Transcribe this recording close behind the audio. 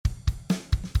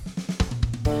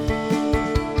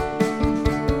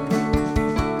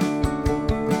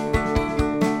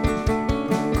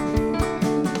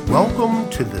Welcome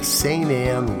to the St.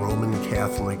 Anne Roman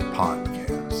Catholic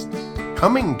Podcast,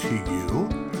 coming to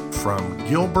you from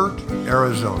Gilbert,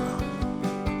 Arizona.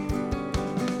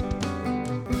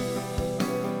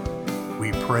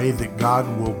 We pray that God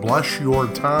will bless your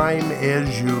time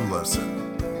as you listen.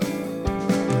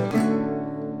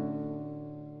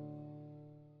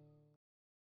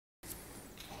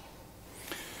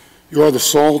 You are the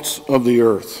salt of the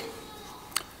earth.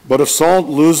 But if salt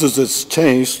loses its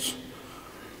taste,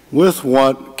 with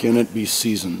what can it be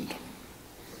seasoned?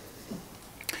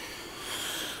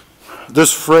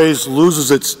 This phrase, loses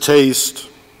its taste,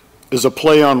 is a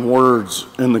play on words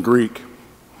in the Greek.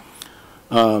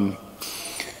 It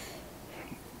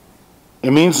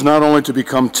means not only to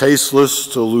become tasteless,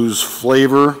 to lose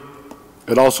flavor,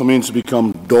 it also means to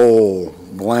become dull,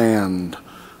 bland,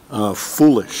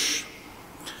 foolish,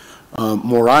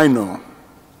 morino.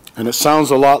 And it sounds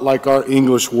a lot like our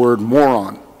English word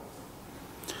moron.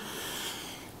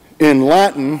 In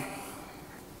Latin,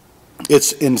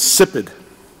 it's insipid,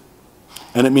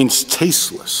 and it means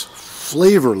tasteless,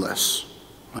 flavorless,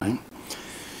 right?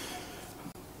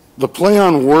 The play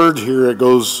on word here, it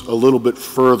goes a little bit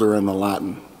further in the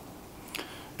Latin.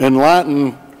 In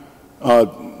Latin,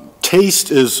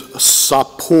 taste is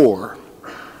sapor,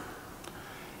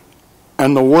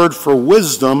 and the word for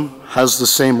wisdom has the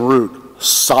same root,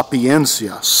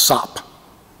 sapiencia, sap.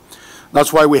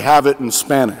 That's why we have it in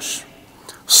Spanish.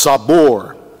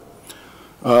 Sabor,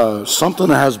 something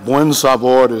that has buen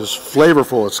sabor is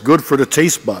flavorful, it's good for the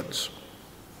taste buds.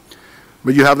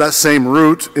 But you have that same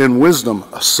root in wisdom,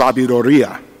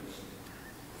 sabiduría.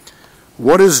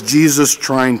 What is Jesus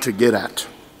trying to get at?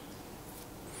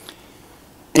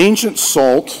 Ancient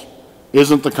salt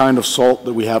isn't the kind of salt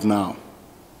that we have now,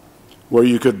 where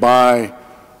you could buy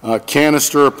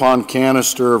canister upon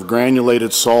canister of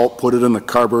granulated salt, put it in the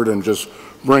cupboard, and just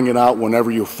bring it out whenever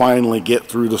you finally get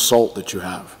through the salt that you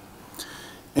have.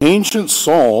 Ancient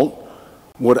salt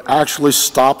would actually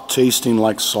stop tasting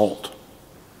like salt.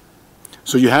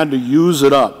 So you had to use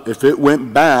it up. If it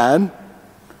went bad,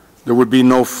 there would be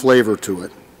no flavor to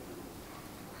it.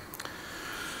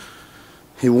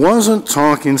 He wasn't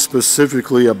talking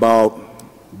specifically about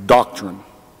doctrine,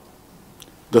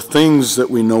 the things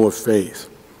that we know of faith.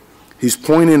 He's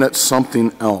pointing at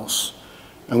something else.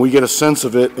 And we get a sense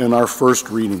of it in our first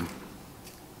reading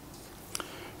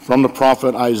from the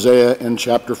prophet Isaiah in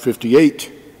chapter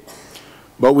 58.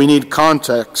 But we need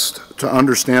context to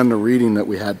understand the reading that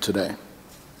we had today.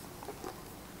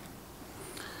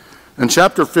 In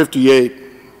chapter 58,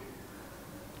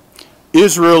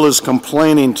 Israel is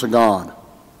complaining to God.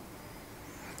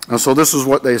 And so this is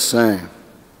what they say.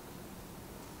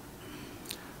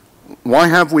 Why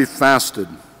have we fasted,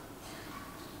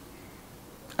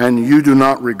 and you do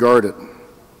not regard it?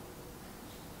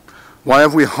 Why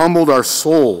have we humbled our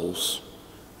souls,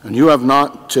 and you have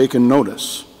not taken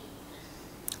notice?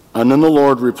 And then the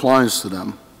Lord replies to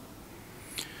them,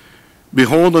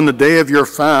 behold, in the day of your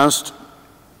fast,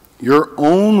 your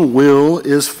own will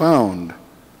is found,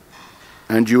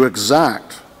 and you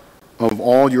exact of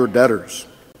all your debtors.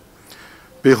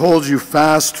 Behold, you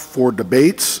fast for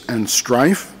debates and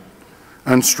strife,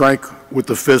 and strike with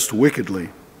the fist wickedly.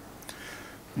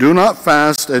 Do not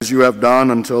fast as you have done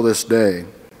until this day,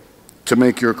 to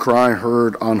make your cry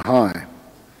heard on high.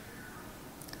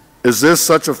 Is this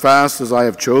such a fast as I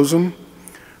have chosen,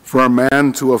 for a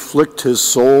man to afflict his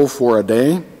soul for a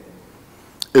day?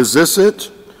 Is this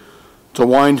it, to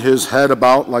wind his head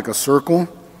about like a circle,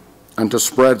 and to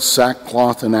spread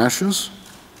sackcloth and ashes?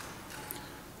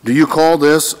 Do you call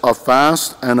this a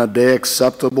fast and a day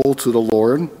acceptable to the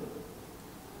Lord?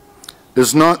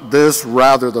 Is not this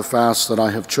rather the fast that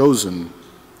I have chosen?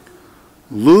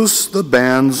 Loose the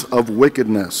bands of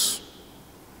wickedness.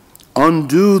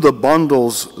 Undo the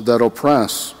bundles that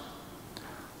oppress.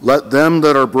 Let them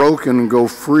that are broken go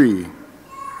free,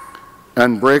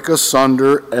 and break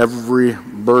asunder every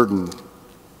burden.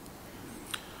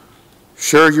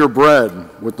 Share your bread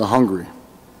with the hungry.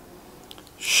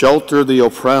 Shelter the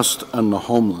oppressed and the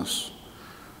homeless.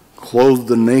 Clothe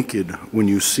the naked when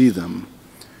you see them.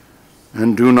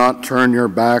 And do not turn your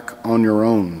back on your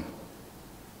own.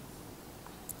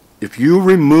 If you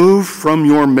remove from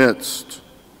your midst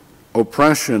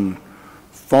oppression,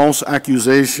 false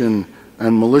accusation,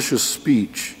 and malicious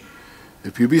speech,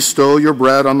 if you bestow your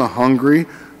bread on the hungry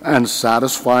and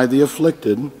satisfy the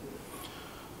afflicted,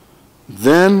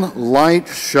 then light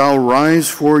shall rise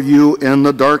for you in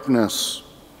the darkness,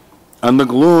 and the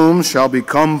gloom shall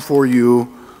become for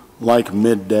you like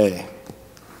midday.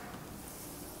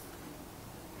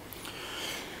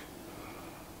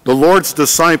 The Lord's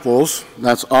disciples,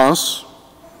 that's us,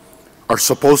 are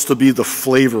supposed to be the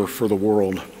flavor for the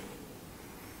world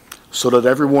so that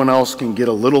everyone else can get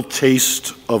a little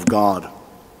taste of God.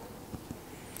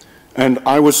 And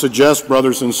I would suggest,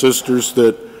 brothers and sisters,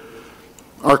 that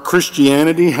our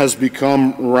Christianity has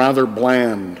become rather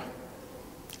bland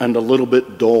and a little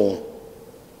bit dull.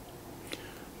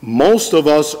 Most of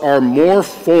us are more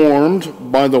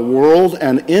formed by the world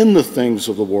and in the things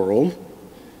of the world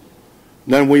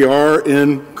than we are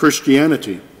in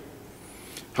Christianity.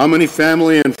 How many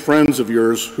family and friends of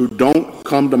yours who don't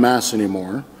come to Mass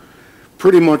anymore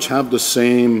pretty much have the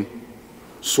same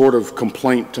sort of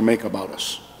complaint to make about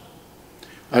us?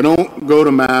 I don't go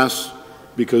to Mass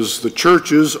because the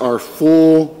churches are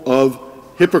full of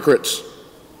hypocrites.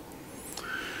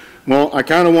 Well, I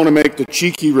kind of want to make the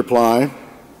cheeky reply.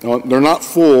 They're not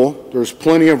full. There's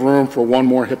plenty of room for one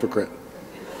more hypocrite.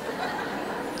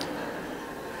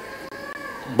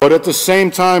 But at the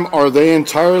same time, are they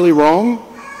entirely wrong?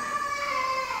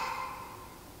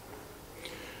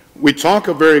 We talk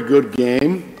a very good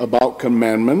game about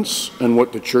commandments and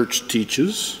what the church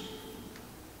teaches.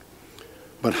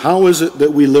 But how is it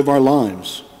that we live our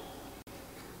lives?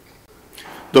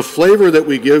 The flavor that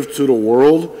we give to the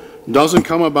world doesn't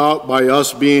come about by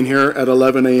us being here at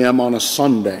 11 a.m. on a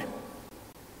Sunday.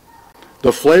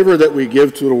 The flavor that we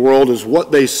give to the world is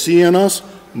what they see in us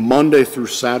Monday through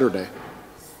Saturday.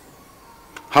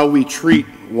 How we treat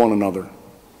one another.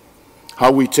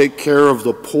 How we take care of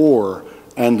the poor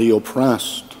and the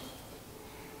oppressed.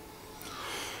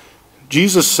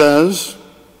 Jesus says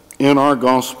in our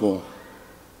gospel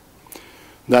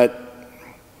that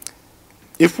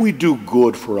if we do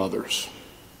good for others,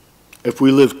 if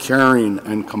we live caring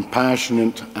and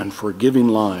compassionate and forgiving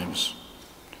lives,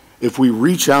 if we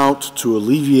reach out to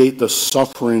alleviate the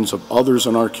sufferings of others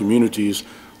in our communities,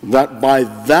 that by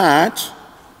that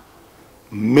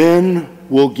men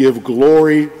will give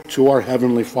glory to our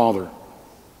Heavenly Father.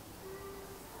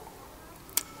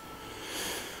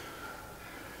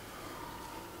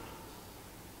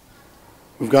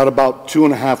 We've got about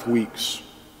 2.5 weeks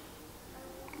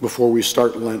before we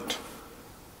start Lent.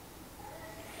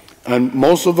 And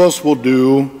most of us will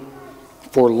do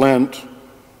for Lent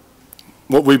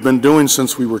what we've been doing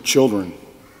since we were children.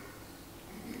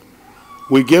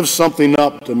 We give something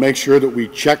up to make sure that we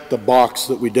check the box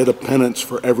that we did a penance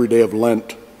for every day of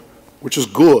Lent, which is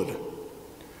good.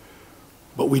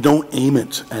 But we don't aim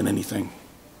it at anything.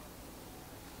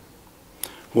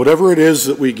 Whatever it is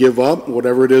that we give up,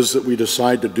 whatever it is that we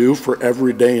decide to do for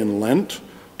every day in Lent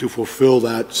to fulfill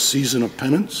that season of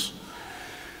penance,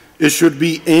 it should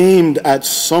be aimed at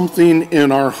something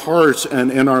in our hearts and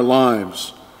in our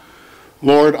lives.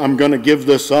 Lord, I'm going to give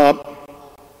this up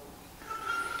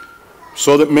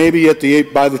so that maybe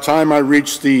by the time I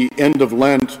reach the end of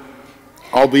Lent,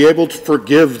 I'll be able to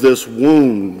forgive this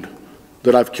wound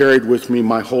that I've carried with me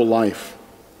my whole life.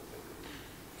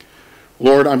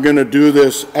 Lord, I'm going to do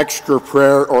this extra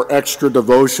prayer or extra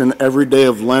devotion every day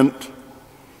of Lent.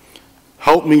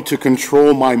 Help me to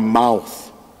control my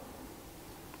mouth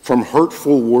from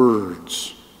hurtful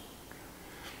words.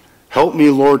 Help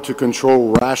me, Lord, to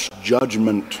control rash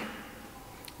judgment.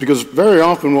 Because very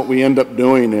often what we end up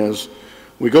doing is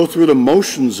we go through the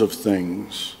motions of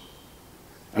things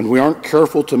and we aren't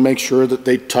careful to make sure that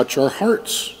they touch our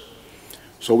hearts.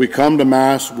 So we come to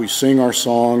Mass, we sing our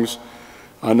songs,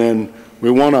 and then we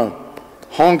want to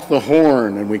honk the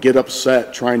horn and we get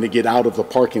upset trying to get out of the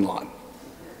parking lot.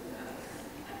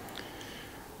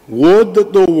 Would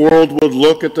that the world would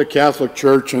look at the Catholic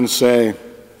Church and say,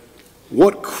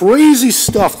 what crazy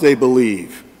stuff they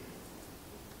believe.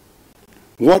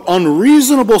 What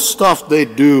unreasonable stuff they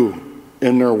do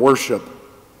in their worship.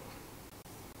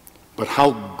 But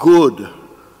how good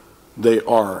they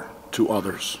are to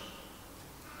others.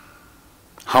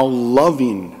 How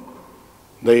loving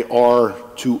they are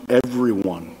to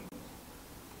everyone.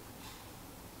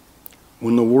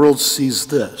 When the world sees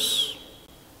this,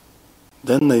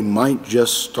 then they might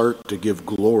just start to give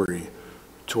glory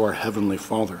to our Heavenly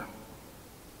Father.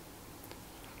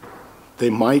 They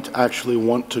might actually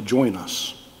want to join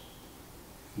us.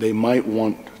 They might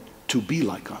want to be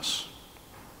like us.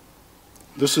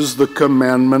 This is the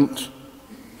commandment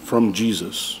from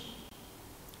Jesus.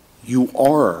 You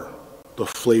are the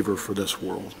flavor for this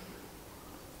world.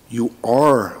 You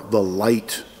are the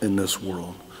light in this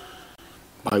world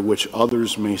by which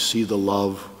others may see the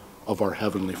love of our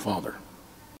Heavenly Father.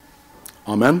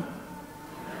 Amen.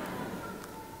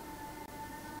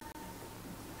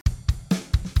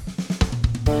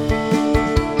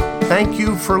 Thank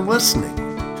you for listening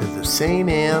to the St.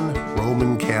 Anne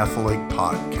Roman Catholic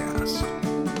Podcast.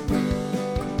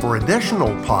 For additional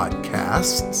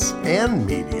podcasts and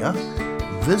media,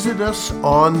 visit us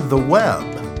on the web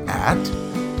at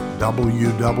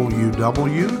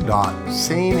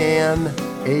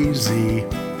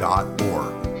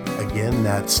www.stanaz.org. Again,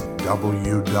 that's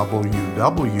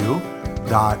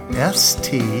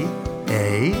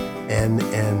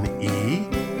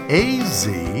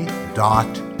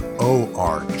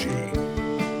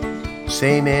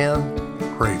St.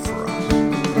 Anne, pray for us.